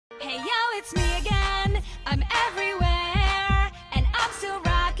yo, it's me again. I'm everywhere, and I'm still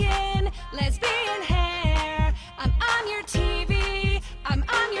rocking lesbian hair. I'm on your TV, I'm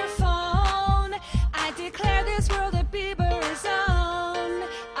on your phone. I declare this world a Bieber zone.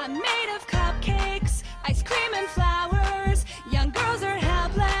 I'm made of cupcakes, ice cream and flowers. Young girls are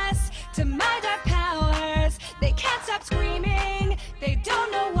helpless to my dark powers. They can't stop screaming, they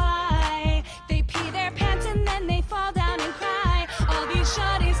don't know why. They pee their pants and then they fall down and cry. All these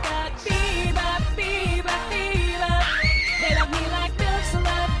shawties got Bieber, Bieber, Bieber. They love me like Phillips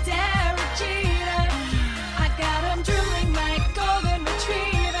love Derek Jeter. I got them drooling like golden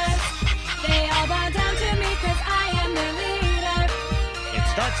retrievers. They all bow down to me cause I am their leader. It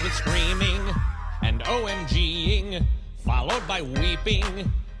starts with screaming and OMGing, followed by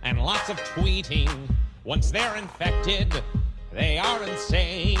weeping and lots of tweeting. Once they're infected, they are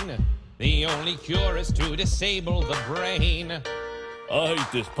insane. The only cure is to disable the brain. I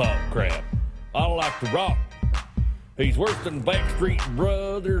hate this pop crap. I like to rock. He's worse than Backstreet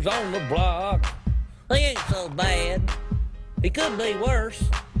Brothers on the block. He ain't so bad. He could be worse.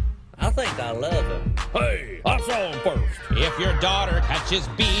 I think I love him. Hey, I saw him first. If your daughter catches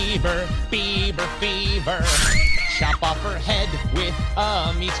Bieber, Bieber fever, chop off her head with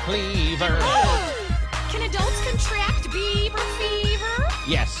a meat cleaver. Can adults contract Bieber fever?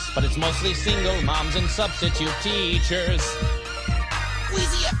 Yes, but it's mostly single moms and substitute teachers.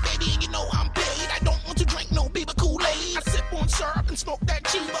 Wheezy up, baby, and you know I'm paid. I don't want to drink no Bieber Kool-Aid. I sip on syrup and smoke that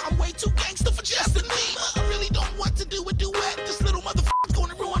cheaper. I'm way too gangster for Justin Bieber. I really don't want to do a duet. This little motherfucker's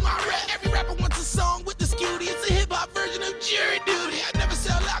gonna ruin my rap. Every rapper wants a song with the scutie. It's a hip-hop version of jury duty. I never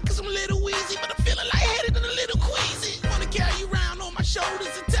sell out cause I'm a little wheezy, but I'm feeling lightheaded and a little queasy. Wanna carry you around on my shoulders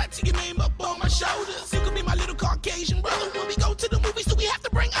and tattoo your name up on my shoulders. You could be my little Caucasian brother when we go to the movies. Do we have to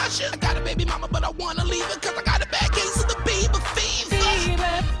bring Usher? I got a baby mama, but I wanna leave her cause I got a bad case of the Bieber fever.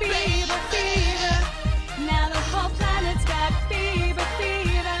 Bieber, Bieber, Bieber. Now the whole planet's got Bieber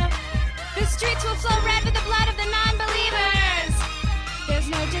fever. The streets will flow red with the blood of the non-believers. There's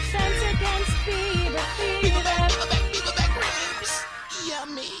no defense against Bieber fever. Bieber back ribs.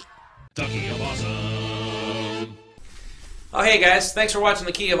 Yummy. The Key of Awesome. Oh, hey guys, thanks for watching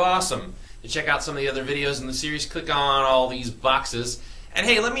The Key of Awesome. To check out some of the other videos in the series, click on all these boxes. And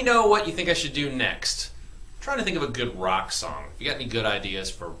hey, let me know what you think I should do next. I'm trying to think of a good rock song. If you got any good ideas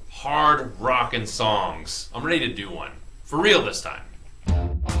for hard rockin' songs, I'm ready to do one. For real this time.